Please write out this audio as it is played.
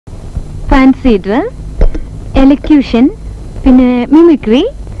Fancy dress, elocution, പിന്നെ mimicry,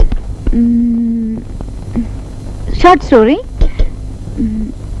 short story.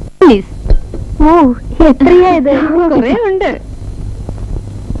 ഓ, എത്രയായത്? കുറെ ഉണ്ട്.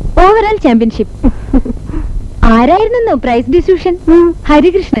 Overall championship. ആരായിരുന്നു പ്രൈസ് ഡിസ്ട്രിബ്യൂഷൻ?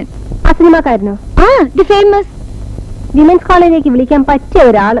 ഹരികൃഷ്ണൻ. ആ സിനിമാക്കാരനോ? ആ, ദി ഫേമസ്. വിമൻസ് കോളേജിലേക്ക് വിളിക്കാൻ പറ്റിയ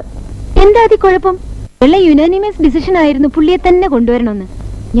ഒരാള്. എന്താ അതി കുഴപ്പം? വെള്ള യുനാനിമസ് ഡിസിഷൻ ആയിരുന്നു പുള്ളിയെ തന്നെ കൊണ്ടുവരണമെന്ന്.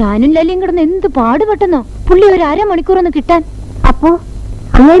 ഞാനും ലല്ലിയും കിടന്ന് എന്ത് പാടുപെട്ടെന്നോ പുള്ളി ഒരു അരമണിക്കൂറൊന്ന് കിട്ടാൻ. അപ്പോ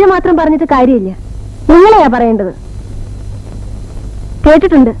അങ്ങനെ മാത്രം പറഞ്ഞിട്ട് കാര്യമില്ല, നിങ്ങളെയാ പറയേണ്ടത്.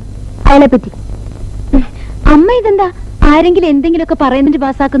 കേട്ടിട്ടുണ്ട് അയാളെ പറ്റി. അമ്മ ഇതെന്താ ആരെങ്കിലും എന്തെങ്കിലുമൊക്കെ പറയുന്നിട്ട്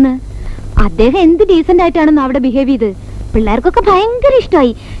പാസ്സാക്കുന്നത്? അദ്ദേഹം എന്ത് ഡീസന്റ് ആയിട്ടാണെന്ന് അവിടെ ബിഹേവ് ചെയ്ത് പിള്ളേർക്കൊക്കെ ഭയങ്കര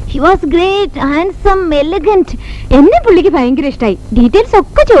ഇഷ്ടമായി. He was great, handsome, elegant. എന്നെ പുള്ളിക്ക് ഭയങ്കര ഇഷ്ടമായി. ഡീറ്റെയിൽസ്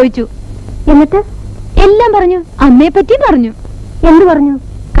ഒക്കെ ചോദിച്ചു. എന്നിട്ട് എല്ലാം പറഞ്ഞു. അമ്മയെ പറ്റി പറഞ്ഞു. എന്ത് പറഞ്ഞു?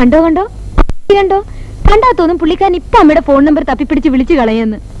 കണ്ടോ കണ്ടാ തോന്നും പുള്ളിക്കാരൻ ഇപ്പൊ അമ്മയുടെ ഫോൺ നമ്പർ തപ്പിപ്പിടിച്ച് വിളിച്ചു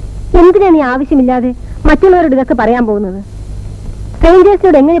കളയെന്ന്. എന്തിനാ നീ ആവശ്യമില്ലാതെ മറ്റുള്ളവരോട് ഇതൊക്കെ പറയാൻ പോകുന്നത്?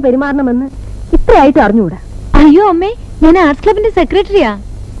 സ്ട്രേഞ്ചേഴ്സിനോട് എങ്ങനെ പെരുമാറണമെന്ന് ഇത്രയായിട്ട് അറിഞ്ഞുകൂടാ. അയ്യോ അമ്മേ, ഞാൻ ആർട്സ് ക്ലബിന്റെ സെക്രട്ടറിയാ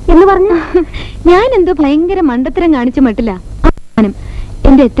എന്ന് പറഞ്ഞു. ഞാൻ എന്തോ ഭയങ്കര മണ്ടത്തരം കാണിച്ച മട്ടില്ല.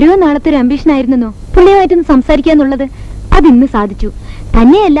 എന്റെ എത്രയോ നാളത്തെ ഒരു അംബീഷൻ ആയിരുന്നോ പുള്ളിയുമായിട്ടൊന്ന് സംസാരിക്കാന്നുള്ളത്. അതിന്ന് സാധിച്ചു.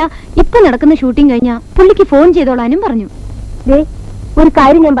 തന്നെയല്ല, ഇപ്പൊ നടക്കുന്ന ഷൂട്ടിംഗ് കഴിഞ്ഞാ പുള്ളിക്ക് ഫോൺ ചെയ്തോളാനും പറഞ്ഞു. ഒരു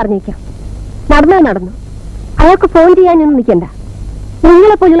കാര്യം ഞാൻ പറഞ്ഞേക്കാം, നടന്നു. അയാൾക്ക് ഫോൺ ചെയ്യാനൊന്നും നിൽക്കണ്ട.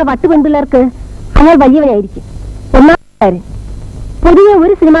 നിങ്ങളെ പോലുള്ള വട്ടുപെൺപിള്ളേർക്ക് അയാൾ വലിയവനായിരിക്കും. ഒന്നാമത്തെ കാര്യം, പൊതുവെ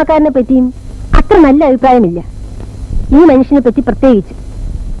ഒരു സിനിമാക്കാരനെ പറ്റിയും അത്ര നല്ല അഭിപ്രായമില്ല. ഈ മനുഷ്യനെ പറ്റി പ്രത്യേകിച്ച്.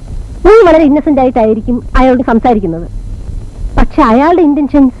 നീ വളരെ ഇന്നസെന്റ് ആയിട്ടായിരിക്കും അയാളോട് സംസാരിക്കുന്നത്. പക്ഷെ അയാളുടെ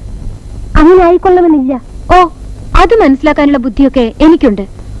ഇന്റൻഷൻസ് അങ്ങനെ ആയിക്കൊള്ളണമെന്നില്ല. ഓ, അത് മനസ്സിലാക്കാനുള്ള ബുദ്ധിയൊക്കെ എനിക്കുണ്ട്.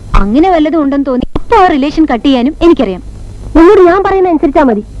 അങ്ങനെ വല്ലതും ഉണ്ടെന്ന് തോന്നി അപ്പൊ ആ റിലേഷൻ കട്ട് ചെയ്യാനും എനിക്കറിയാം. നിന്നോട് ഞാൻ പറയുന്ന അനുസരിച്ചാ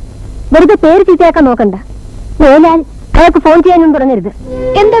മതി. വെറുതെ പേര് ചീത്തയാക്കാൻ നോക്കണ്ട. മേലാൽ അയാൾക്ക് ഫോൺ ചെയ്യാനും പറഞ്ഞരുത്.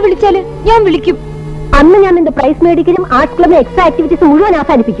 എന്താ വിളിച്ചാല് ഞാൻ വിളിക്കും. അന്ന് ഞാൻ നിന്റെ പ്രൈസ് മേടിക്കലും ആർട്സ് ക്ലബിലെ എക്സ്ട്രാ ആക്ടിവിറ്റീസ് മുഴുവൻ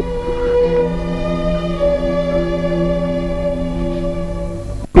അവസാനിപ്പിക്കും.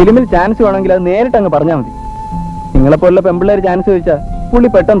 ഫിലിമിൽ ചാൻസ് വേണമെങ്കിൽ അത് നേരിട്ട് അങ്ങ് പറഞ്ഞാൽ മതി. നിങ്ങളെപ്പോലുള്ള പെമ്പിള്ളേർ ചാൻസ് ചോദിച്ചാൽ പുള്ളി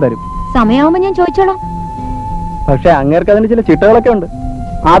പെട്ടെന്ന് തരും. സമയമാവുമ്പോ ഞാൻ ചോദിച്ചോളാം. പക്ഷെ അങ്ങേർക്ക് അതിന് ചില ചിട്ടകളൊക്കെ ഉണ്ട്.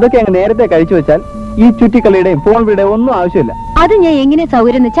 അതൊക്കെ അങ്ങ് നേരത്തെ കഴിച്ചു വെച്ചാൽ ഈ ചുറ്റിക്കളിയുടെയും ഫോൺ വിളിയുടെയും ഒന്നും ആവശ്യമില്ല. അത് ഞാൻ എങ്ങനെ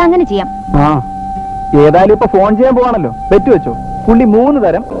സൗകര്യം വെച്ചാൽ അങ്ങനെ ചെയ്യാം. ആ, ഏതായാലും ഇപ്പൊ ഫോൺ ചെയ്യാൻ പോവാണല്ലോ, വെച്ചുവെച്ചോ. പുള്ളി 3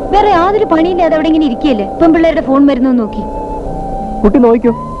 തരം. വേറെ യാതൊരു പണിയില്ലാതെ അവിടെ ഇങ്ങനെ ഇരിക്കുകയല്ലേ, പെൺപിള്ളേരുടെ ഫോൺ വരുന്നു നോക്കി. കുട്ടി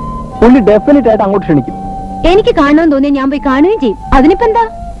നോക്കിയോ, പുള്ളി ഡെഫിനറ്റ് ആയിട്ട് അങ്ങോട്ട് ക്ഷണിക്കും. എനിക്ക് കാണണമെന്ന് തോന്നിയാൽ ഞാൻ പോയി കാണുകയും ചെയ്യും. അതിനിപ്പോ എന്താ,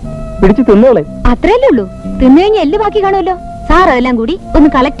 പിടിച്ച് തിന്നോളെ. അത്രയല്ലേ ഉള്ളൂ. തിന്നു കഴിഞ്ഞാൽ എല്ല് ബാക്കി കാണുമല്ലോ. സാർ അതെല്ലാം കൂടി ഒന്ന്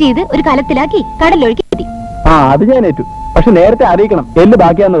കളക്ട് ചെയ്ത് ഒരു കലത്തിലാക്കി കടലൊഴുക്കി മതി. ആ, അത് ഞാൻ ഏറ്റു. പക്ഷെ നേരത്തെ അറിയിക്കണം എല്ല്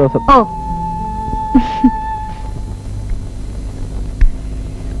ബാക്കിയാവുന്ന ദിവസം. ഓ,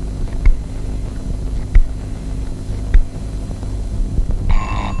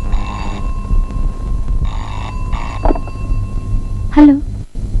 ഹലോ,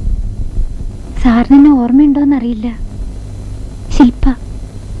 സാറിന് എന്നെ ഓർമ്മയുണ്ടോന്നറിയില്ല. ശില്പ.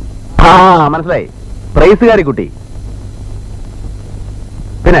 ആ, മനസ്സിലായി. പ്രൈസുകാരി കുട്ടി.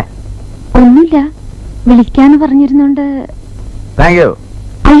 പിന്നെ ഒന്നുമില്ല, വിളിക്കാന്ന് പറഞ്ഞിരുന്നോണ്ട്. Thank you.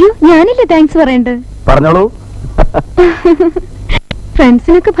 അയ്യോ, ഞാനില്ലേ താങ്ക്സ് പറയണ്ട്. പറഞ്ഞോളൂ.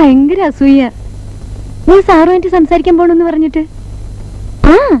 ഫ്രണ്ട്സിനൊക്കെ ഭയങ്കര അസൂയ. നീ സാറുമായിട്ട് സംസാരിക്കാൻ പോണെന്ന് പറഞ്ഞിട്ട്.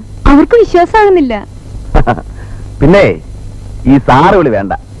 ആ, അവർക്ക് വിശ്വാസമാകുന്നില്ല. പിന്നെ ഈ സാറ് വിളി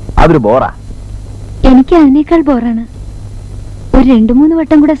വേണ്ട, അതൊരു ബോറാ. എനിക്ക് അതിനേക്കാൾ ബോറാണ്. ഒരു 2-3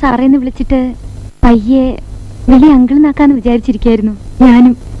 വട്ടം കൂടെ സാറേന്ന് വിളിച്ചിട്ട് പയ്യെ വിളി അങ്കിൾ നാക്കാന്ന് വിചാരിച്ചിരിക്കായിരുന്നു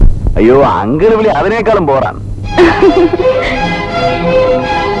ഞാനും. അയ്യോ, അങ്കിൾ വിളി അതിനേക്കാളും ബോറാണ്.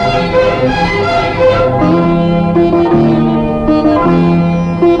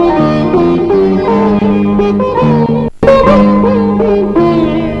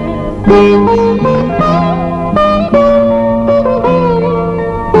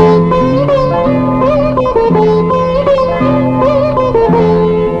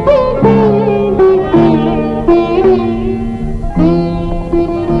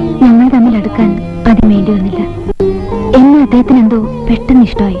 നമ്മൾ തമ്മിൽ അടുക്കാൻ ആദ്യം വേണ്ടി വന്നില്ല. എന്നെ അദ്ദേഹത്തിന് എന്തോ പെട്ടെന്ന്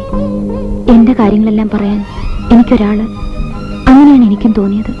ഇഷ്ടമായി. എന്റെ കാര്യങ്ങളെല്ലാം പറയാൻ എനിക്കൊരാള്, അങ്ങനെയാണ് എനിക്കും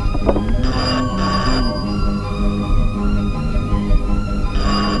തോന്നിയത്.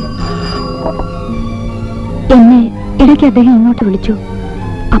 എന്നെ ഇടയ്ക്ക് അദ്ദേഹം ഇങ്ങോട്ട് വിളിച്ചു.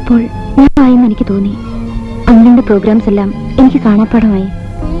 അപ്പോൾ ഞാൻ ആയെന്ന് എനിക്ക് തോന്നി. അങ്കിളിന്റെ പ്രോഗ്രാംസ് എല്ലാം എനിക്ക് കാണാപ്പാടമായി.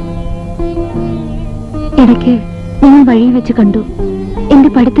 ഇടയ്ക്ക് ഞങ്ങൾ വഴിയിൽ വെച്ച് കണ്ടു. എന്റെ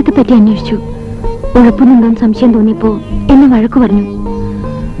പഠിത്തത്തെ പറ്റി അന്വേഷിച്ചു. ഉഴപ്പുന്നുണ്ടോന്ന് സംശയം തോന്നിയപ്പോ എന്നെ വഴക്കു പറഞ്ഞു.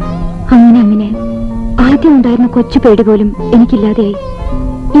 അങ്ങനെ ആദ്യം ഉണ്ടായിരുന്ന കൊച്ചു പേടി പോലും എനിക്കില്ലാതെയായി.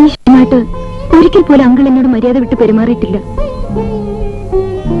 ഈശ്വരമായിട്ട് ഒരിക്കൽ പോലും അങ്കിൾ എന്നോട് മര്യാദ വിട്ട് പെരുമാറിയിട്ടില്ല.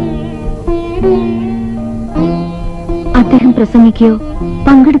 അദ്ദേഹം പ്രസംഗിക്കുകയോ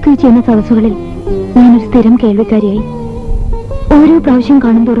പങ്കെടുക്കുകയോ ചെയ്യുന്ന സദസ്സുകളിൽ ഞാനൊരു സ്ഥിരം കേൾവിക്കാരിയായി. ഓരോ പ്രാവശ്യം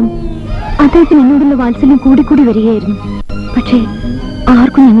കാണുന്തോറും അദ്ദേഹത്തിന് എന്നോടുള്ള വാത്സല്യം കൂടിക്കൂടി വരികയായിരുന്നു. പക്ഷേ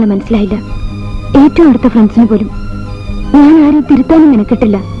ആർക്കും ഞങ്ങളെ മനസ്സിലായില്ല. ഏറ്റവും അടുത്ത ഫ്രണ്ട്സിന് പോലും. ഞാൻ ആരും തിരുത്താനും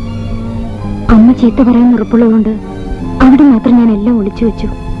മെനക്കെട്ടില്ല. അമ്മ ചീത്ത പറയാൻ ഉറപ്പുള്ളതുകൊണ്ട് അവിടെ മാത്രം ഞാൻ എല്ലാം ഒളിച്ചു വെച്ചു.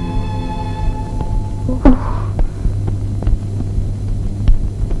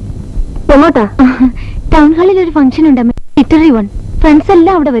 എങ്ങോട്ടാ? ടൗൺ ഹാളിൽ ഒരു ഫംഗ്ഷൻ ഉണ്ട്. Literary one. ഫ്രണ്ട്സ്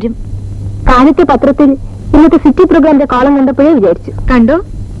എല്ലാം അവിടെ വരും. കാലത്തെ പത്രത്തിൽ ഇന്നത്തെ സിറ്റി പ്രോഗ്രാമിന്റെ കോളം കണ്ടപ്പോഴേ വിചാരിച്ചു. കണ്ടോ?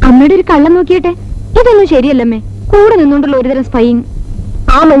 അമ്മയുടെ ഒരു കള്ളം നോക്കിയട്ടെ. ഇതൊന്നും ശരിയല്ലമ്മേ. കൂടെ നിന്നുകൊണ്ടുള്ള ഒരുതരം സ്പൈയിങ്.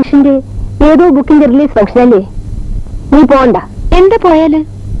 ആ മനുഷ്യന്റെ ഏതോ ബുക്കിന്റെ റിലീസ് ഫംഗ്ഷൻ അല്ലേ? നീ പോവണ്ട. എന്താ പോയാല്?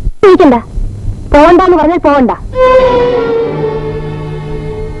 നീക്കണ്ട. പോവണ്ടെന്ന് പറഞ്ഞാൽ പോവണ്ട.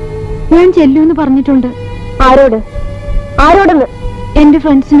 ഞാൻ ചെല്ലൂന്ന് പറഞ്ഞിട്ടുണ്ട്. ആരോട്? ആരോടെന്ന്? എന്റെ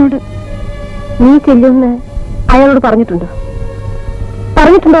ഫ്രണ്ട്സിനോട്. നീ ചെല്ലുമെന്ന് അയാളോട് പറഞ്ഞിട്ടുണ്ടോ?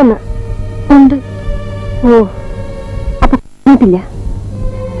 പറഞ്ഞിട്ടുണ്ടോ എന്ന്? ഉണ്ട്. ഓ, അപ്പൊ പറഞ്ഞിട്ടില്ല.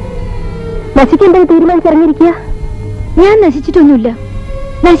 നശിക്കേണ്ടത് തീരുമാനിച്ചിറങ്ങിയിരിക്കുക. ഞാൻ നശിച്ചിട്ടൊന്നുമില്ല.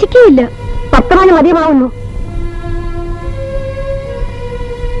 നശിക്കുകയില്ല. വർത്തമാനം മതിയമാവുന്നു.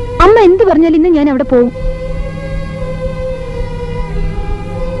 അമ്മ എന്ത് പറഞ്ഞാൽ ഇന്ന് ഞാൻ അവിടെ പോവും.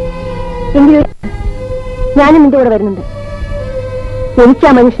 എങ്കിലും ഞാനും നിന്റെ കൂടെ വരുന്നുണ്ട്. എനിക്ക്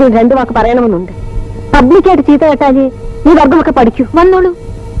ആ മനുഷ്യന് 2 വാക്ക് പറയണമെന്നുണ്ട്. പബ്ലിക്കായിട്ട് ചീത്ത കേട്ടാലേ ഈ വർഗമൊക്കെ പഠിക്കൂ. വന്നോളൂ.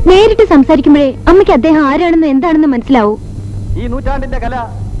 നേരിട്ട് സംസാരിക്കുമ്പോഴേ അമ്മയ്ക്ക് അദ്ദേഹം ആരാണെന്ന് എന്താണെന്ന് മനസ്സിലാവൂ. ഈ നൂറ്റാണ്ടിന്റെ കല,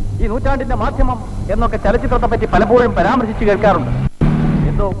 ഈ നൂറ്റാണ്ടിന്റെ മാധ്യമം എന്നൊക്കെ ചലച്ചിത്രത്തെ പറ്റി പലപ്പോഴും പരാമർശിച്ചു കേൾക്കാറുണ്ട്.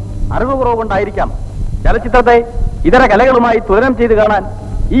 എന്തോ അറിവ് കുറവ് കൊണ്ടായിരിക്കാം ചലച്ചിത്രത്തെ ഇതര കലകളുമായി തുലനം ചെയ്ത് കാണാൻ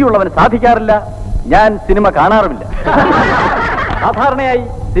ഈ ഉള്ളവന് സാധിക്കാറില്ല. ഞാൻ സിനിമ കാണാറുമില്ല. സാധാരണയായി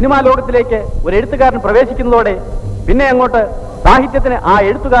സിനിമാ ലോകത്തിലേക്ക് ഒരു എഴുത്തുകാരൻ പ്രവേശിക്കുന്നതോടെ പിന്നെ അങ്ങോട്ട് സാഹിത്യത്തിന് ആ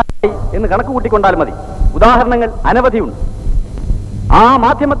എഴുത്തുകാരായി എന്ന് കണക്ക് കൂട്ടിക്കൊണ്ടാൽ മതി. ഉദാഹരണങ്ങൾ അനവധിയുണ്ട്. ആ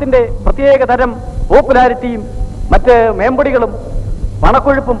മാധ്യമത്തിന്റെ പ്രത്യേക തരം പോപ്പുലാരിറ്റിയും മറ്റ് മേമ്പൊടികളും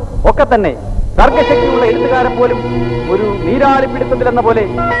പണക്കൊഴുപ്പും ഒക്കെ തന്നെ സർഗശക്തിയുള്ള എഴുത്തുകാരൻ പോലും ഒരു നീരാളിപ്പിടുത്തത്തിലെന്ന പോലെ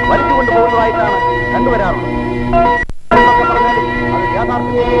വലിച്ചുകൊണ്ടു പോകുന്നതായിട്ടാണ് കണ്ടുവരാറുള്ളത്. അത്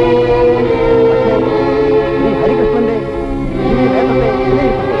യാഥാർത്ഥ്യം. ഈ ഹരികൃഷ്ണന്റെ ഈ നേട്ടത്തെ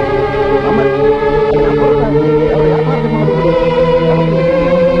നമ്മൾ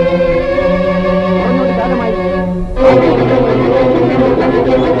കുറഞ്ഞൊരു കാലമായി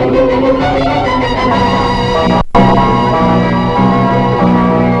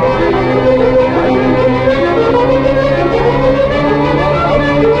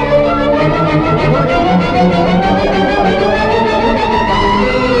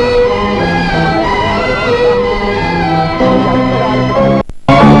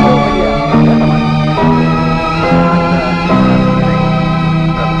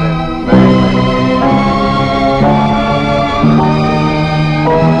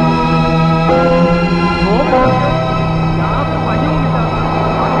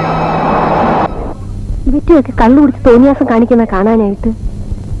ഇവറ്റയൊക്കെ കള്ളു കുടിച്ച് തോന്നിയാസം കാണിക്കുന്ന കാണാനായിട്ട്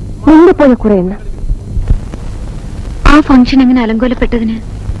നിന്നെ പോലെ കുറെ എണ്ണ. ആ ഫംഗ്ഷൻ അങ്ങനെ അലങ്കോലപ്പെട്ടതിന്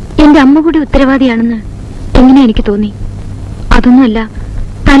എന്റെ അമ്മ കൂടി ഉത്തരവാദിയാണെന്ന് എങ്ങനെ എനിക്ക് തോന്നി. അതൊന്നുമല്ല,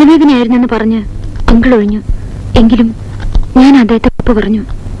 തലവേദനയായിരുന്നെന്ന് പറഞ്ഞ് അങ്കിൾ ഒഴിഞ്ഞു. എങ്കിലും ഞാൻ അദ്ദേഹത്തെ ഒപ്പ് പറഞ്ഞു.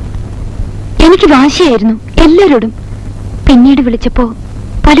 എനിക്ക് വാശിയായിരുന്നു എല്ലാരോടും. പിന്നീട് വിളിച്ചപ്പോ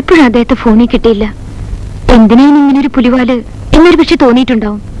പലപ്പോഴും അദ്ദേഹത്തെ ഫോണിൽ കിട്ടിയില്ല. എന്തിനാണ് ഇങ്ങനൊരു പുലിവാല് എന്നൊരു പക്ഷെ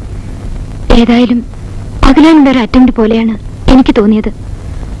തോന്നിയിട്ടുണ്ടാവും. ഏതായാലും അകലാനുള്ള ഒരു അറ്റംപ്റ്റ് പോലെയാണ് എനിക്ക് തോന്നിയത്.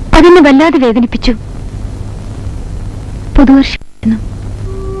 അതെന്നെ വല്ലാതെ വേദനിപ്പിച്ചു. പുതുവർഷം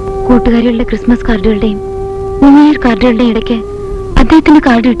കൂട്ടുകാരികളുടെ ക്രിസ്മസ് കാർഡുകളുടെയും ന്യൂ ഇയർ കാർഡുകളുടെയും ഇടയ്ക്ക് അദ്ദേഹത്തിന്റെ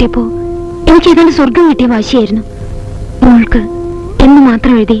കാർഡ് കിട്ടിയപ്പോ എനിക്ക് ഏതാണ്ട് സ്വർഗം കിട്ടിയ വാശിയായിരുന്നു. മോൾക്ക് എന്ന്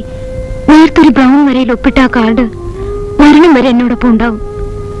മാത്രം എഴുതി നേരത്തൊരു ബ്രൗൺ വരയിൽ ഒപ്പിട്ട ആ കാർഡ് മരണം വരെ എന്നോടൊപ്പം ഉണ്ടാവും.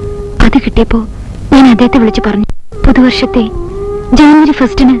 അത് കിട്ടിയപ്പോ ഞാൻ അദ്ദേഹത്തെ വിളിച്ചു പറഞ്ഞു, പുതുവർഷത്തെ ജനുവരി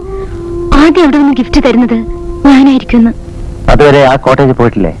 1 ആദ്യം അവിടെ നിന്ന് ഗിഫ്റ്റ് തരുന്നത് ഞാനായിരിക്കുമെന്ന്. അതുവരെ ആ കോട്ടേജിൽ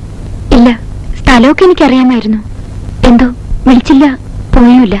പോയിട്ടില്ലേ? ഇല്ല, സ്ഥലമൊക്കെ എനിക്കറിയാമായിരുന്നു. എന്തോ വിളിച്ചില്ല,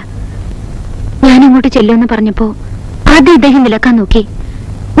 പോയുമില്ല. ഞാൻ അങ്ങോട്ട് ചെല്ലുമെന്ന് പറഞ്ഞപ്പോ ആദ്യം ഇദ്ദേഹം വിലക്കാൻ നോക്കി.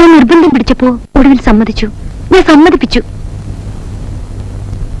 ഞാൻ നിർബന്ധം പിടിച്ചപ്പോ ഒടുവിൽ സമ്മതിച്ചു. ഞാൻ സമ്മതിപ്പിച്ചു.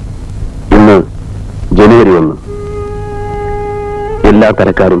 ഇന്ന് ജനുവരി 1. എല്ലാ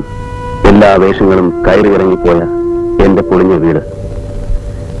തരക്കാരും എല്ലാ വേഷങ്ങളും കയറി ഇറങ്ങിപ്പോയ എന്റെ പൊളിഞ്ഞ വീട്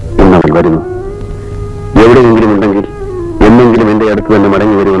ഇന്നവൾ വരുന്നു. എവിടെയെങ്കിലും ഉണ്ടെങ്കിൽ എന്നെങ്കിലും എന്റെ അടുത്ത് തന്നെ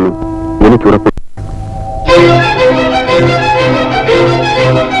മടങ്ങി വരുമെന്ന് എനിക്കുറപ്പ്.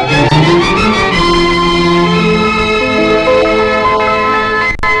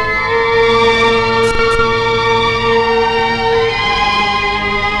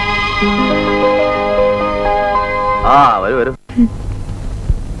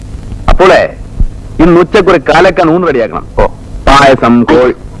 ഇന്ന് ഉച്ചക്കൊരു കാലക്കാൻ ഊണ് റെഡിയാക്കണം. ഓ, പായസം,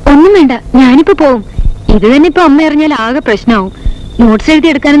 കോഴി ഒന്നും വേണ്ട, ഞാനിപ്പോ പോവും. ഇത് തന്നെ ഇപ്പൊ അമ്മ അറിഞ്ഞാൽ ആകെ പ്രശ്നമാവും. നോട്ട്സ് എഴുതി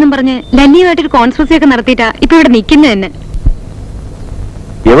എടുക്കാനെന്നും പറഞ്ഞ് ലല്ലിയുമായിട്ടൊരു കോൺഫറൻസ് ഒക്കെ നടത്തിയിട്ടാ ഇപ്പൊ ഇവിടെ നിൽക്കുന്നത് തന്നെ.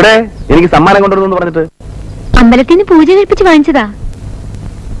 എവിടെ എനിക്ക് സമ്മാനം കൊണ്ടുവരുന്നു പറഞ്ഞിട്ട്? അമ്പലത്തിൽ നിന്ന് പൂജ കഴിപ്പിച്ച് വാങ്ങിച്ചതാ.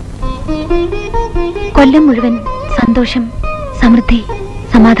 കൊല്ലം മുഴുവൻ സന്തോഷം, സമൃദ്ധി,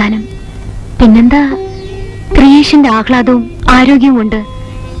 സമാധാനം, പിന്നെന്താ ക്രിയേഷന്റെ ആഹ്ലാദവും ആരോഗ്യവും കൊണ്ട്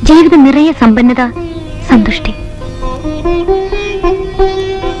ജീവിതം നിറയെ സമ്പന്നത, സന്തുഷ്ടി.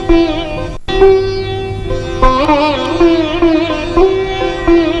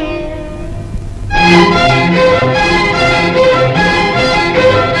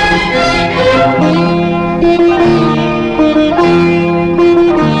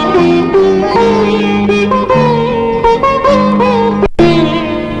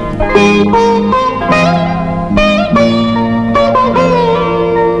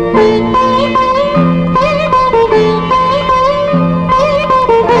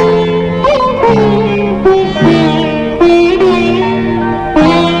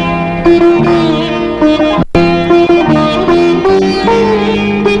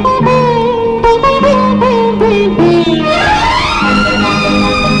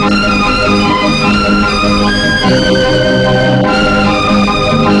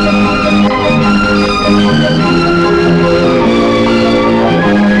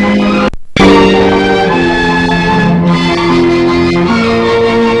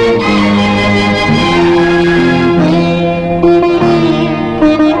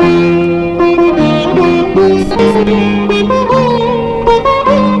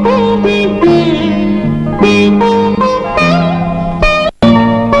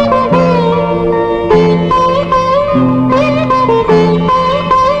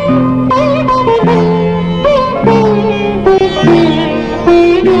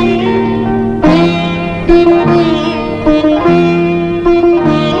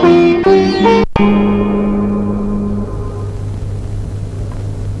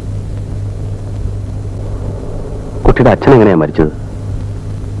 കുട്ടിയുടെ അച്ഛൻ എങ്ങനെയാ മരിച്ചത്?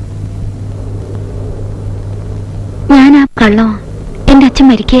 ഞാൻ ആ കള്ളോ, എന്റെ അച്ഛൻ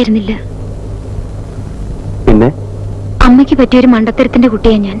മരിക്കായിരുന്നില്ല. പിന്നെ അമ്മയ്ക്ക് പറ്റിയൊരു മണ്ടത്തരത്തിന്റെ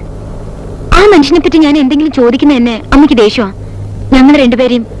കുട്ടിയാ ഞാൻ. ആ മനുഷ്യനെ പറ്റി ഞാൻ എന്തെങ്കിലും ചോദിക്കുന്ന എന്നെ അമ്മയ്ക്ക് ദേഷ്യമാ. ഞങ്ങൾ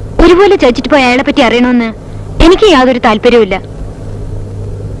രണ്ടുപേരെയും ഒരുപോലെ ചതിച്ചിട്ട് പോയ അയാളെ പറ്റി അറിയണമെന്ന് എനിക്ക് യാതൊരു താല്പര്യവുമില്ല.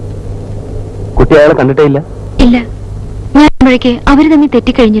 കുട്ടി അയാളെ കണ്ടിട്ടേ ഇല്ല? ഇല്ല, ഞാൻ അപ്പോഴേക്ക് അവര് തമ്മിൽ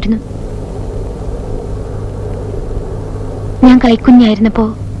തെറ്റിക്കഴിഞ്ഞിരുന്നു. ഞാൻ കൈക്കുഞ്ഞായിരുന്നപ്പോ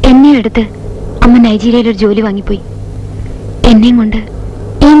എന്നെ എടുത്ത് അമ്മ നൈജീരിയയിൽ ഒരു ജോലി വാങ്ങിപ്പോയി. എന്നെയും കൊണ്ട്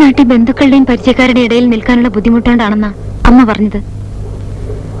ഈ നാട്ടിൽ ബന്ധുക്കളുടെയും പരിചയക്കാരുടെ ഇടയിൽ നിൽക്കാനുള്ള ബുദ്ധിമുട്ടുകൊണ്ടാണെന്നാ അമ്മ പറഞ്ഞത്.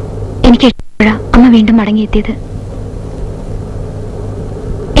 എനിക്ക് എപ്പോഴാ അമ്മ വീണ്ടും മടങ്ങിയെത്തിയത്.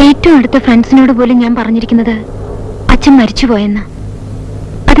 ഏറ്റവും അടുത്ത ഫ്രണ്ട്സിനോട് പോലും ഞാൻ പറഞ്ഞിരിക്കുന്നത് അച്ഛൻ മരിച്ചുപോയെന്ന.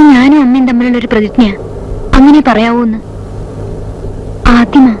 അത് ഞാനും അമ്മയും തമ്മിലുള്ള ഒരു പ്രതിജ്ഞ. അങ്ങനെ പറയാവൂന്ന്.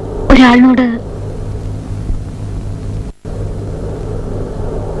 ആദ്യമാ ഒരാളിനോട്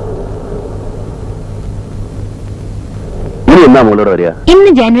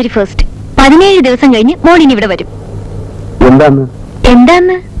ഇന്ന് ജാനുവരി 1 17 ദിവസം കഴിഞ്ഞ് മോളിനി ഇവിടെ വരും.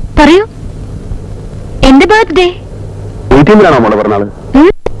 എന്താന്ന് പറയൂ? എന്റെ ബർത്ത്ഡേ.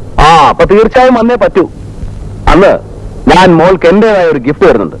 അപ്പൊ തീർച്ചയായും വന്നേ പറ്റൂ. അന്ന് ഞാൻ മോൾക്ക് എന്റേതായ ഒരു ഗിഫ്റ്റ്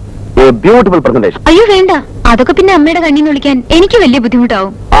തരുന്നുണ്ട്. Beautiful presentation. അയ്യോ വേണ്ട, അതൊക്കെ പിന്നെ അമ്മയുടെ കണ്ണിൽ നിന്ന് വിളിക്കാൻ എനിക്ക് വലിയ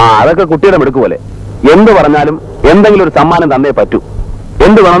ബുദ്ധിമുട്ടാവും. അതൊക്കെ കുട്ടിയുടെ മിടുക്ക് പോലെ. എന്ത് പറഞ്ഞാലും എന്തെങ്കിലും ഒരു സമ്മാനം തന്നേ പറ്റൂ.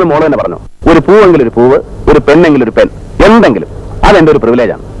 എന്ത് വേണമെന്ന് മോള് തന്നെ പറഞ്ഞു. ഒരു പൂവെങ്കിലും ഒരു പൂവ്, ഒരു പെണ്ണെങ്കിലും ഒരു പെൻ, എന്തെങ്കിലും. അതെന്റെ ഒരു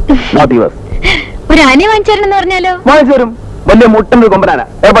പ്രിവിലേജാണ്. Not yours. ഒരു ആനയെ വാങ്ങിച്ചാരെന്ന് പറഞ്ഞാലോ? വാങ്ങിച്ചു തരും. വലിയ മുട്ടന്റെ കൊമ്പനാന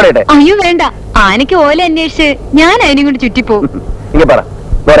ഏർപ്പാടട്ടെ. അയ്യോ വേണ്ട, ആനയ്ക്ക് ഓല അന്വേഷിച്ച് ഞാൻ അതിനെ കൊണ്ട് ചുറ്റിപ്പോവും. ഇങ്ങനെ പറ,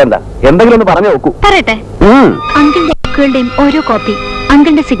 വേറെ എന്താ? എന്തെങ്കിലും ഒന്ന് പറഞ്ഞു നോക്കൂ. പറയട്ടെ. അങ്കിളിന്റെ ബുക്കുകളുടെയും ഓരോ കോപ്പി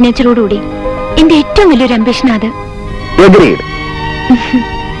അങ്കിളിന്റെ സിഗ്നേച്ചറോടുകൂടി. എന്റെ ഏറ്റവും വലിയൊരു അംബിഷൻ അത്.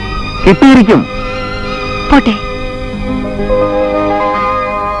 കിട്ടിയിരിക്കും. പോട്ടെ.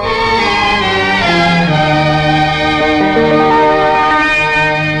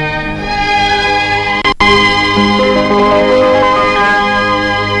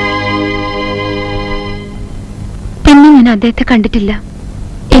 അദ്ദേഹത്തെ കണ്ടിട്ടില്ല.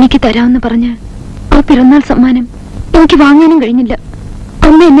 എനിക്ക് തരാമെന്ന് പറഞ്ഞ് ആ പിറന്നാൾ സമ്മാനം എനിക്ക് വാങ്ങാനും കഴിഞ്ഞില്ല.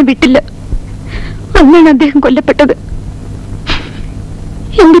 അമ്മ എന്നെ വിട്ടില്ല. അന്നാണ് അദ്ദേഹം കൊല്ലപ്പെട്ടത്.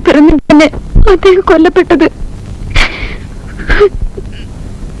 എന്റെ പിറന്നിൽ തന്നെ അദ്ദേഹം കൊല്ലപ്പെട്ടത്.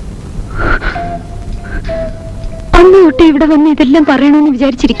 അന്ന് തൊട്ട് ഇവിടെ വന്ന് ഇതെല്ലാം പറയണമെന്ന്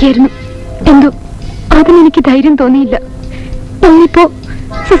വിചാരിച്ചിരിക്കുകയായിരുന്നു. എന്തോ അതിനെനിക്ക് ധൈര്യം തോന്നിയില്ല. ഞാനിപ്പോ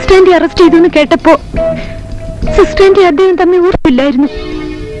സിസ്റ്ററിന്റെ അറസ്റ്റ് ചെയ്തെന്ന് കേട്ടപ്പോ സിസ്റ്ററിന്റെ അദ്ദേഹം തമ്മിൽ ഊർപ്പില്ലായിരുന്നു.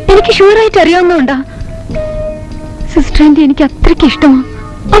 എനിക്ക് ഷുവറായിട്ട് അറിയാവുന്നതുകൊണ്ടാ സിസ്റ്ററിന്റെ എനിക്ക് അത്രയ്ക്ക് ഇഷ്ടമാണ്.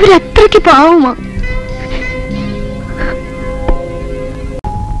 അവരത്രയ്ക്ക് പാവമാ.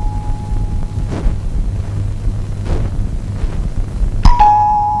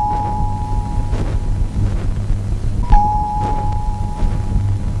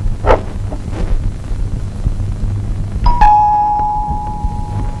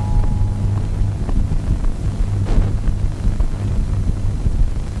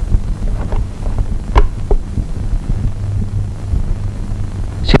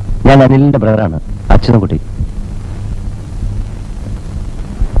 ഞാൻ അനിലിന്റെ ബ്രദറാണ്, അച്ഛൻ കുട്ടി.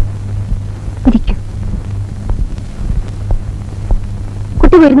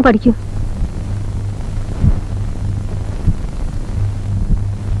 കുട്ടി വരുന്നു, പഠിക്കൂ.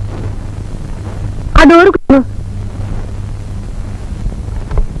 ആ ഡോറ്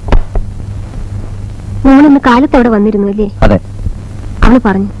നിങ്ങളിന്ന് കാലത്ത് അവിടെ വന്നിരുന്നു അല്ലേ? അതെ. അവള്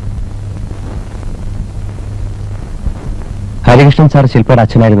പറഞ്ഞു. ഹരികൃഷ്ണൻ സാർ ശില്പയുടെ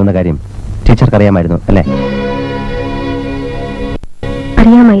അച്ഛനായിരുന്നു എന്ന കാര്യം ടീച്ചർക്ക് അറിയാമായിരുന്നു അല്ലേ?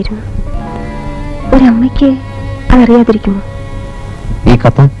 അറിയാമായിരുന്നു. ഒരമ്മയ്ക്ക് അതറിയാതിരിക്കുമോ? ഈ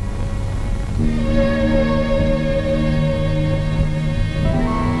കത്ത്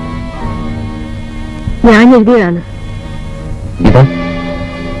ഞാൻ എഴുതിയതാണ്. ഇത്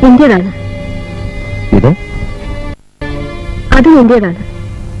എന്റേതാണ്. ഇത് അതും എന്റേതാണ്.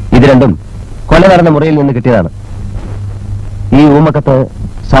 ഇത് രണ്ടും കൊല നടന്ന മുറിയിൽ നിന്ന് കിട്ടിയതാണ്. ഈ ഊമക്കത്ത്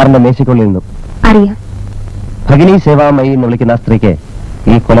സാറിന്റെ മേശയ്ക്കുള്ളിൽ നിന്നും. അറിയാം. ഭഗിനി സേവാമയി എന്ന് വിളിക്കുന്ന ആ സ്ത്രീക്ക്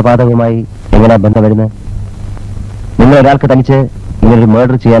ഈ കൊലപാതകവുമായി എങ്ങനെ ബന്ധം വരുന്നത്? നിങ്ങൾ ഒരാൾക്ക് തനിച്ച് ഇങ്ങനൊരു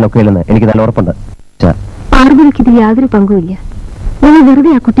മേർഡർ ചെയ്യാനൊക്കെ ഇല്ലെന്ന് എനിക്ക് നല്ല ഉറപ്പുണ്ട്. പാർവതിക്ക് ഇത് യാതൊരു പങ്കുമില്ല. നിങ്ങൾ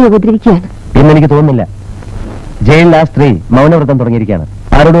വെറുതെ ആ കുട്ടിയെ ഉപദ്രവിക്കുകയാണ്. എന്നെനിക്ക് തോന്നുന്നില്ല. ജയിലിൽ ആ സ്ത്രീ മൗനവ്രതം തുടങ്ങിയിരിക്കുകയാണ്.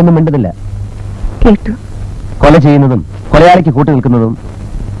 ആരോടൊന്നും മിണ്ടുന്നില്ല. കേട്ടു. കൊല ചെയ്യുന്നതും കൊലയാളിക്ക് കൂട്ടു നിൽക്കുന്നതും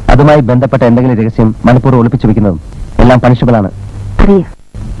അതുമായി ബന്ധപ്പെട്ട എന്തെങ്കിലും രഹസ്യം മനഃപൂർവ്വം ഒളിപ്പിച്ചു വെക്കുന്നതും എല്ലാം പണിഷബിളാണ്. അറിയാം.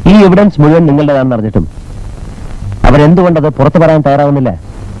 ഈ എവിഡൻസ് മുഴുവൻ നിങ്ങളുടേതാണെന്ന് അറിഞ്ഞിട്ടും അവരെന്തുകൊണ്ടത് പുറത്തു പറയാൻ തയ്യാറാവുന്നില്ല?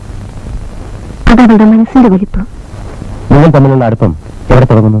 അതവരുടെ മനസ്സിന്റെ വലിപ്പം. നിങ്ങൾ തമ്മിലുള്ള അടുപ്പം എവിടെ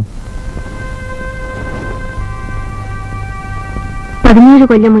തുടങ്ങുന്നു? 17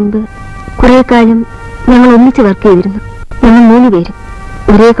 കൊല്ലം മുൻപ് കുറെ കാലം ഞങ്ങൾ ഒന്നിച്ച് വർക്ക് ചെയ്തിരുന്നു. ഞങ്ങൾ 3 പേരും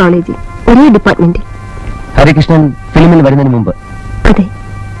ഒരേ കോളേജിൽ, ഒരേ ഡിപ്പാർട്ട്മെന്റിൽ. ഹരികൃഷ്ണൻ ഫിലിമിൽ വരുന്നതിന് മുമ്പ്? അതെ.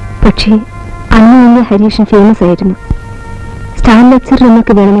 പക്ഷേ അന്ന് തന്നെ ഹരീഷൻ ഫേമസ് ആയിരുന്നു. സ്റ്റാർ ലെക്ചർ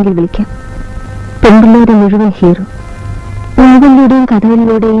എന്നൊക്കെ വേണമെങ്കിൽ വിളിക്കാം. പെൺപിള്ളേരുടെ മുഴുവൻ ഹീറോ. നോവലിലൂടെയും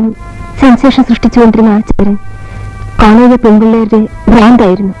കഥകളിലൂടെയും സെൻസേഷൻ സൃഷ്ടിച്ചുകൊണ്ടിരുന്ന ആചാരൻ കോളേജിലെ പെൺപിള്ളേരുടെ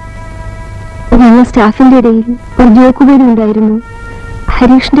ബ്രാൻഡായിരുന്നു. ഞങ്ങൾ സ്റ്റാഫിന്റെ ഇടയിൽ ഒരു ജോക്കുവേലും ഉണ്ടായിരുന്നു.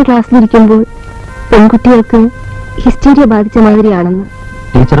 ഹരീഷിന്റെ ക്ലാസ്സിലിരിക്കുമ്പോൾ പെൺകുട്ടികൾക്ക് ഹിസ്റ്റീരിയ ബാധിച്ച മാതിരിയാണെന്ന്.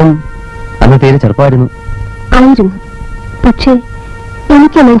 ടീച്ചറും അന്ന് തീരെ ചെറുപ്പമായിരുന്നു. ആയിരുന്നു. പക്ഷേ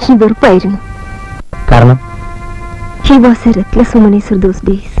എനിക്ക് ആ മനുഷ്യന് വെറുപ്പായിരുന്നു. കാരണം he was A reckless ഹ്യൂമനൈസർ those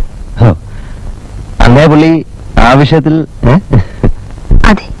days. അന്നേ പുള്ളി ആ വിഷയത്തിൽ?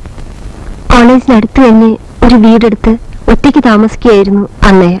 അതെ. കോളേജിനടുത്ത് തന്നെ ഒരു വീടെടുത്ത് ഒറ്റയ്ക്ക് താമസിക്കുകയായിരുന്നു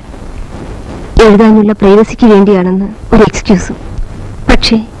അന്നയാൾ. എഴുതാനുള്ള പ്രൈവസിക്ക് വേണ്ടിയാണെന്ന് ഒരു എക്സ്ക്യൂസും.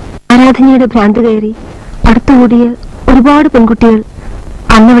 പക്ഷേ ആരാധനയുടെ ഭ്രാന്ത് കയറി അടുത്തുകൂടിയ ഒരുപാട് പെൺകുട്ടികൾ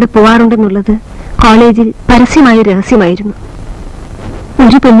അന്നവിടെ പോവാറുണ്ടെന്നുള്ളത് കോളേജിൽ പരസ്യമായ രഹസ്യമായിരുന്നു.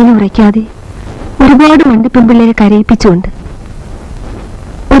 ഒരു പെണ്ണിനെ ഉറയ്ക്കാതെ ഒരുപാട് മണ്ട് പെൺപിള്ളേരെ കരയിപ്പിച്ചുകൊണ്ട്.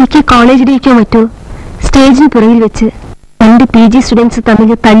 ഒരിക്കൽ കോളേജിലേക്കോ മറ്റോ സ്റ്റേജിന് പുറകിൽ വെച്ച് 2 PG സ്റ്റുഡൻസ്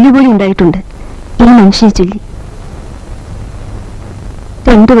തമ്മിൽ തല്ലുപോലും ഉണ്ടായിട്ടുണ്ട് ഈ മനുഷ്യനെ ചൊല്ലി.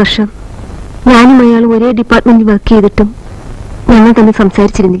 2 വർഷം ഞാനും അയാളും ഒരേ ഡിപ്പാർട്ട്മെന്റിൽ വർക്ക് ചെയ്തിട്ടും ഞങ്ങൾ തമ്മിൽ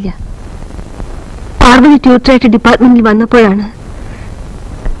സംസാരിച്ചിരുന്നില്ല. പാർവതി ട്യൂട്ടറായിട്ട് ഡിപ്പാർട്ട്മെന്റിൽ വന്നപ്പോഴാണ്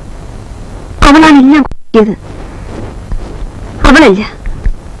അവളാണ് എല്ലാം കുട്ടിയത്. അവളല്ല,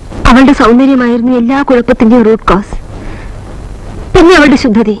 അവളുടെ സൗന്ദര്യമായിരുന്നു എല്ലാ കുഴപ്പത്തിന്റെയും റൂട്ട് കോസ്. പിന്നെ അവളുടെ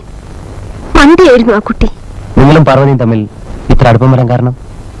ശുദ്ധതയും. മണ്ടിയായിരുന്നു ആ കുട്ടി. നിങ്ങളും പാർവതിയും തമ്മിൽ ഇത്ര അടുപ്പം വരാൻ കാരണം?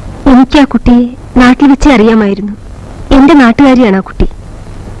 എനിക്ക് ആ കുട്ടിയെ നാട്ടിൽ വെച്ചേ അറിയാമായിരുന്നു. എന്റെ നാട്ടുകാരിയാണ് ആ കുട്ടി.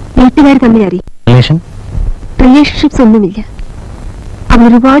 വീട്ടുകാർ തമ്മിൽ അറിയാം. റിലേഷൻഷിപ്സ് ഒന്നുമില്ല. അവൾ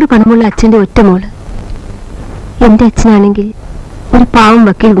ഒരുപാട് പണമുള്ള അച്ഛന്റെ ഒറ്റമോള്. എന്റെ അച്ഛനാണെങ്കിൽ ഒരു പാവം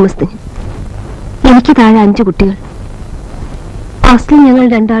വക്കീൽ ഗുമസ്തനും. എനിക്ക് താഴെ 5 കുട്ടികൾ. ഹോസ്റ്റലിൽ ഞങ്ങൾ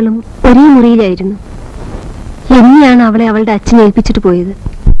 2 ഒരേ മുറിയിലായിരുന്നു. എന്നെയാണ് അവളെ അവളുടെ അച്ഛനെ ഏൽപ്പിച്ചിട്ട് പോയത്.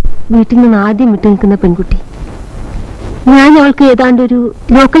 വീട്ടിൽ നിന്ന് ആദ്യം വിട്ടു നിൽക്കുന്ന പെൺകുട്ടി. ഞാൻ അവൾക്ക് ഏതാണ്ട് ഒരു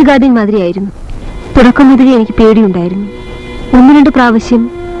ലോക്കൽ ഗാർഡിയൻ മാതിരിയായിരുന്നു. തുടക്കം മുതലേ എനിക്ക് പേടിയുണ്ടായിരുന്നു. 1-2 പ്രാവശ്യം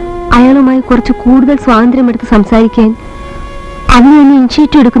അയാളുമായി കുറച്ച് കൂടുതൽ സ്വാതന്ത്ര്യമെടുത്ത് സംസാരിക്കാൻ അവന് എന്നെ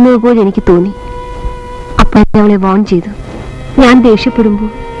ഇനിഷ്യേറ്റീവ് എടുക്കുന്നത് പോലെ എനിക്ക് തോന്നി. അപ്പോൾ അവളെ വാൺ ചെയ്തു. ഞാൻ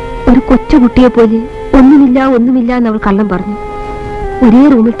ദേഷ്യപ്പെടുമ്പോൾ ഒരു കൊച്ചുകുട്ടിയെ പോലെ ഒന്നുമില്ല എന്നവൾ കള്ളം പറഞ്ഞു. ഒരേ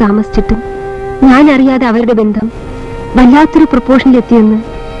റൂമിൽ താമസിച്ചിട്ടും ഞാൻ അറിയാതെ അവരുടെ ബന്ധം വല്ലാത്തൊരു പ്രൊപ്പോഷനിലെത്തിയെന്ന്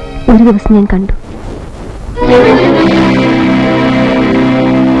ഒരു ദിവസം ഞാൻ കണ്ടു.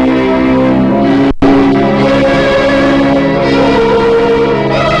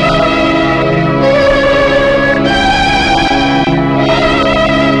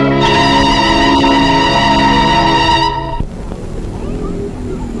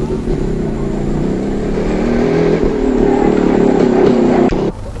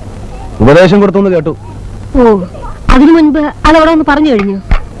 ഉപദേശം കൊടുത്തു കേട്ടു. ഓ, അതിനു മുൻപ് അതവിടെ ഒന്ന് പറഞ്ഞു കഴിഞ്ഞു.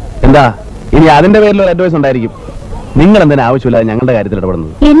 എന്താ ഇനി അതിന്റെ പേരിൽ ഒരു അഡ്വൈസ് ഉണ്ടായിരിക്കും. നിങ്ങൾ എന്തിനാ ആവശ്യമില്ലാതെ ഞങ്ങളുടെ കാര്യത്തിൽ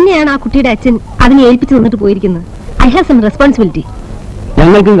ഇടപെടുന്നത്? എന്നെയാണ് ആ കുട്ടിയുടെ അച്ഛൻ അതിനെ ഏൽപ്പിച്ചു തന്നിട്ട് പോയിരിക്കുന്നത്. I have some responsibility.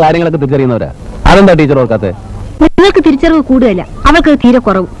 ഞങ്ങൾക്കും കാര്യങ്ങളൊക്കെ തിരിച്ചറിയുന്നവരാ. അതെന്താ ടീച്ചർ ഓർക്കാത്തെ? നിങ്ങൾക്ക് തിരിച്ചറിവ് കൂടുതല, അവൾക്ക് തീരെ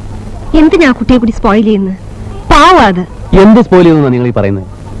കുറവ്. എന്തിനാ ആ കുട്ടിയെ കൂടി സ്പോയിൽ ചെയ്യുന്നത്? പാവാ അത്. എന്ത് സ്പോയിൽ ചെയ്യുന്ന നിങ്ങൾ ഈ പറയുന്നത്?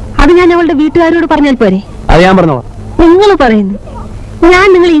 അത് ഞാൻ അവളുടെ വീട്ടുകാരോട് പറഞ്ഞാൽ പോരെ? അത് ഞാൻ പറഞ്ഞോളാം. നിങ്ങൾ പറയുന്നു. ഞാൻ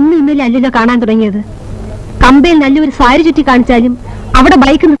നിങ്ങൾ ഇന്നലെ അല്ലല്ലോ കാണാൻ തുടങ്ങിയത്. കമ്പയിൽ നല്ലൊരു സാരി ചുറ്റി കാണിച്ചാലും അവിടെ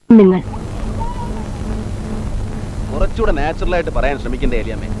ബൈക്ക് നിൽക്കും. നിങ്ങൾ കുറച്ചുകൂടെ നാച്ചുറൽ ആയിട്ട് പറയാൻ ശ്രമിക്കണ്ടേ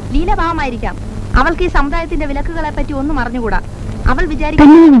എലിയാമ്മേ? ലീലഭാവമായിരിക്കാം. അവൾക്ക് ഈ സമുദായത്തിന്റെ വിലക്കുകളെ പറ്റി ഒന്നും അറിഞ്ഞുകൂടാ. അവൾ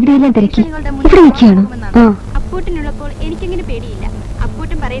ഇവിടെയെല്ലാം തിരക്കി ഇവിടെ നിൽക്കുകയാണോ? അപ്പൂട്ടിനുള്ളപ്പോൾ എനിക്കെങ്ങനെ പേടിയില്ല.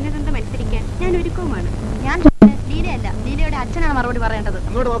 അപ്പൂട്ടൻ പറയുന്നതെന്ത് മത്സരിക്കാൻ ഞാൻ ഒരുക്കവുമാണ്. ഞാൻ ലീലയല്ല, ലീലയുടെ അച്ഛനാണ് മറുപടി പറയേണ്ടത്.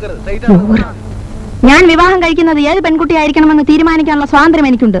 ഞാൻ വിവാഹം കഴിക്കുന്നത് ഏത് പെൺകുട്ടി ആയിരിക്കണമെന്ന് തീരുമാനിക്കാനുള്ള സ്വാതന്ത്ര്യം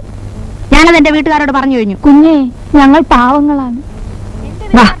എനിക്കുണ്ട്. ഞാനത് എന്റെ വീട്ടുകാരോട് പറഞ്ഞു കഴിഞ്ഞു. കുഞ്ഞേ, ഞങ്ങൾ പാവങ്ങളാണ്.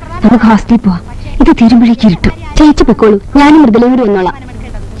 വാ, നമുക്ക് ഹോസ്റ്റലിൽ പോവാം. ഇത് തീരുമ്പോഴേക്ക് ഇരുട്ടും. ചേച്ചി പൊക്കോളൂ, ഞാനും മൃദുലയും കൂടി വന്നോളാം.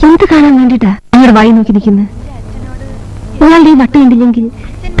 എന്ത് കാണാൻ വേണ്ടിട്ടാ നിങ്ങളുടെ വായി നോക്കി നിൽക്കുന്നത്? നിങ്ങളുടെ ഈ വട്ട് കണ്ടില്ലെങ്കിൽ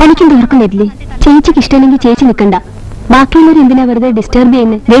തനിക്കും തീർക്കും വരില്ലേ? ചേച്ചിക്ക് ഇഷ്ടമില്ലെങ്കിൽ ചേച്ചി നിൽക്കണ്ട. ബാക്കിയുള്ളവർ എന്തിനാ വെറുതെ ഡിസ്റ്റർബ്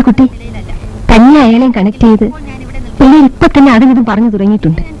ചെയ്യുന്നത്? ദേ കുട്ടി, തന്നെ അയാളെയും കണക്ട് ചെയ്ത് പിള്ളേർ ഇപ്പൊ തന്നെ അതിനിതും പറഞ്ഞു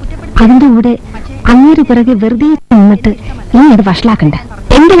തുടങ്ങിയിട്ടുണ്ട്. അതിന്റെ കൂടെ അങ്ങേര് പിറകെ വെറുതെ നിന്നിട്ട് ഇനി അത് വഷളാക്കണ്ട.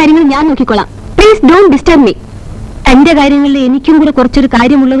 എന്റെ കാര്യങ്ങൾ ഞാൻ നോക്കിക്കോളാം. Please don't disturb me. എന്റെ കാര്യങ്ങളിൽ എനിക്കും കൂടെ കുറച്ചൊരു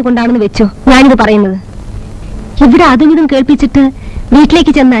കാര്യമുള്ളത് കൊണ്ടാണെന്ന് വെച്ചോ ഞാനിത് പറയുന്നത്. ഇവിടെ അതും ഇതും കേൾപ്പിച്ചിട്ട്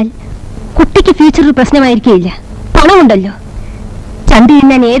വീട്ടിലേക്ക് ചെന്നാൽ കുട്ടിക്ക് ഫ്യൂച്ചറിൽ പ്രശ്നമായിരിക്കില്ല. പണമുണ്ടല്ലോ, ചന്തി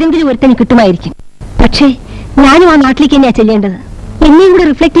തിന്നാൻ ഏതെങ്കിലും ഒരുത്തന് കിട്ടുമായിരിക്കും. പക്ഷേ ഞാനും ആ നാട്ടിലേക്ക് തന്നെയാ ചെല്ലേണ്ടത്. എന്നെയും കൂടെ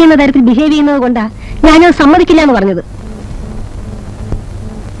റിഫ്ലക്ട് ചെയ്യുന്ന തരത്തിൽ ബിഹേവ് ചെയ്യുന്നത് കൊണ്ടാ ഞാനത് സമ്മതിക്കില്ല എന്ന് പറഞ്ഞത്.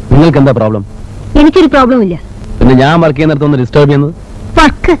 നിങ്ങൾക്ക് എന്താ പ്രോബ്ലം? എനിക്കൊരു പ്രോബ്ലം ഇല്ല. പിന്നെ ഞാൻ വർക്ക് ചെയ്യുന്നിടത്തൊന്ന് ഡിസ്റ്റർബ് ചെയ്യുന്നത്?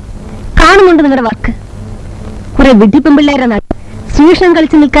 വർക്ക് കാണുന്നുണ്ട്, നിങ്ങളുടെ വർക്ക്. കുറെ വിഡ്ഢിപ്പെമ്പിള്ളേരെ നാട്ടിൽ സൂഷണം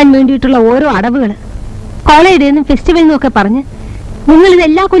കളിച്ച് നിൽക്കാൻ വേണ്ടിയിട്ടുള്ള ഓരോ അടവുകൾ, കോളേജിൽ നിന്നും ഫെസ്റ്റിവലിൽ നിന്നും ഒക്കെ പറഞ്ഞ് നിങ്ങൾ ഇത്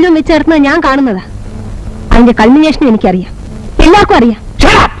എല്ലാ കൊല്ലവും വെച്ച് ചേർക്കുന്നത് ഞാൻ കാണുന്നതാ. അതിന്റെ കൾമിനേഷനും എനിക്കറിയാം, എല്ലാവർക്കും അറിയാം.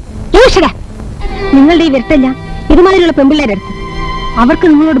 നിങ്ങളുടെ ഈ വിരട്ടെല്ലാം ഇതുമാതിരിയുള്ള പെമ്പിള്ളേരെ അടുത്ത് അവർക്ക്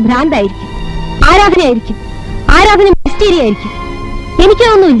നിങ്ങളോട് ഭ്രാന്തായിരിക്കും, ആരാധനയായിരിക്കും, ആരാധന മിസ്റ്റീരിയ ആയിരിക്കും.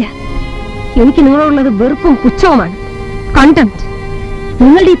 എനിക്കതൊന്നുമില്ല. എനിക്ക് നിങ്ങളോടുള്ളത് വെറുപ്പും പുച്ഛവുമാണ്, കണ്ടംപ്റ്റ്.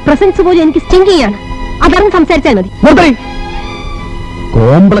 നിങ്ങളുടെ ഈ പ്രസൻസ് പോലും എനിക്ക് സ്റ്റിംഗിങ് ആണ്. അതറിഞ്ഞ് സംസാരിച്ചാൽ മതി.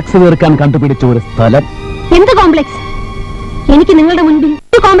 കോംപ്ലക്സ് തീർക്കാൻ കണ്ടുപിടിച്ച ഒരു സ്ഥലം. എന്ത് കോംപ്ലക്സ്? എനിക്ക് നിങ്ങളുടെ മുൻപിൽ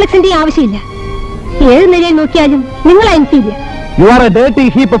ഒരു കോംപ്ലക്സിന്റെ ആവശ്യമില്ല. ഏത് നിലയിൽ നോക്കിയാലും നിങ്ങളെ എനിക്കില്ല. You are A dirty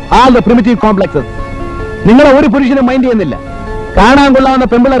heap of all the primitive complexes. നിങ്ങളെ ഒരു പുരുഷനും മൈൻഡ് ചെയ്യുന്നില്ല. കാണാൻ കൊള്ളാവുന്ന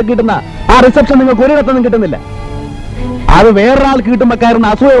പെമ്പിളർക്ക് കിട്ടുന്ന ആ റിസപ്ഷൻ നിങ്ങൾക്ക് ഒരിടത്തൊന്നും കിട്ടുന്നില്ല. അത് വേറൊരാൾക്ക് കിട്ടുമ്പോ കയറുന്ന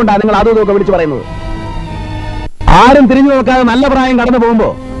അസൂയ കൊണ്ടാണ് നിങ്ങൾ അതും ഇതൊക്കെ വിളിച്ചു പറയുന്നത്. ആരും തിരിഞ്ഞു നോക്കാതെ നല്ല പ്രായം കടന്നു പോകുമ്പോ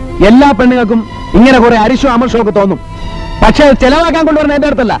എല്ലാ പെണ്ണുങ്ങൾക്കും ഇങ്ങനെ കുറെ അരിശോ അമർഷോ ഒക്കെ തോന്നും. പക്ഷെ ചെലവാക്കാൻ കൊണ്ടുവരുന്ന എന്റെ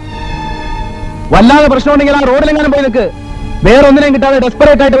അടുത്തല്ല. വല്ലാതെ പ്രശ്നമുണ്ടെങ്കിൽ ആ റോഡിലെങ്ങാനും പോയി നിൽക്ക്. വേറൊന്നിനെയും കിട്ടാതെ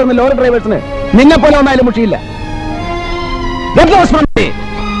ഡെസ്പറേറ്റ് ആയിട്ട് വരുന്ന ലോറി ഡ്രൈവേഴ്സിന് നിന്നെ പോലെ ഒന്നായാലും മുഷിയില്ല.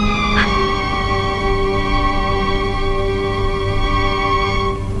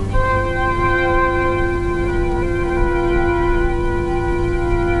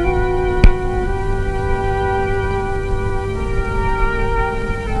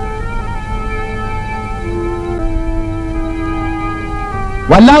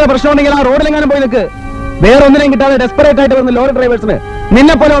 വല്ലാതെ പ്രശ്നമുണ്ടെങ്കിൽ ആ റോഡിലെങ്ങാനും പോയി നിൽക്ക്. വേറൊന്നിനെയും കിട്ടാതെ ഡെസ്പറേറ്റ് ആയിട്ട് വരുന്ന ലോറി ഡ്രൈവേഴ്സിന്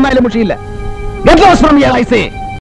നിന്നെ പോലെ ഒന്നായാലും മുഷിയില്ല. Get lost from here, I say.